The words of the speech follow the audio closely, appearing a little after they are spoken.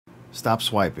Stop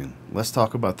swiping. Let's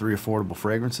talk about 3 affordable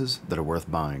fragrances that are worth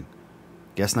buying.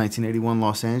 Guess 1981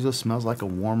 Los Angeles smells like a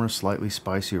warmer, slightly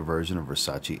spicier version of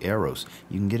Versace Eros.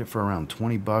 You can get it for around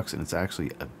 20 bucks and it's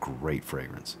actually a great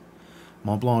fragrance.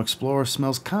 Mont Blanc Explorer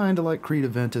smells kinda like Creed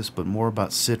Aventus, but more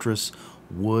about citrus,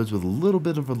 woods with a little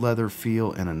bit of a leather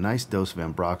feel and a nice dose of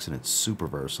ambroxan. It's super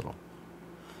versatile.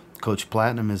 Coach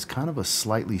Platinum is kind of a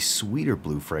slightly sweeter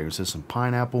blue fragrance. There's some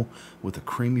pineapple with a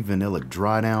creamy vanillic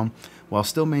dry down, while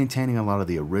still maintaining a lot of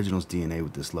the original's DNA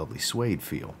with this lovely suede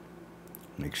feel.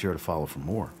 Make sure to follow for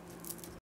more.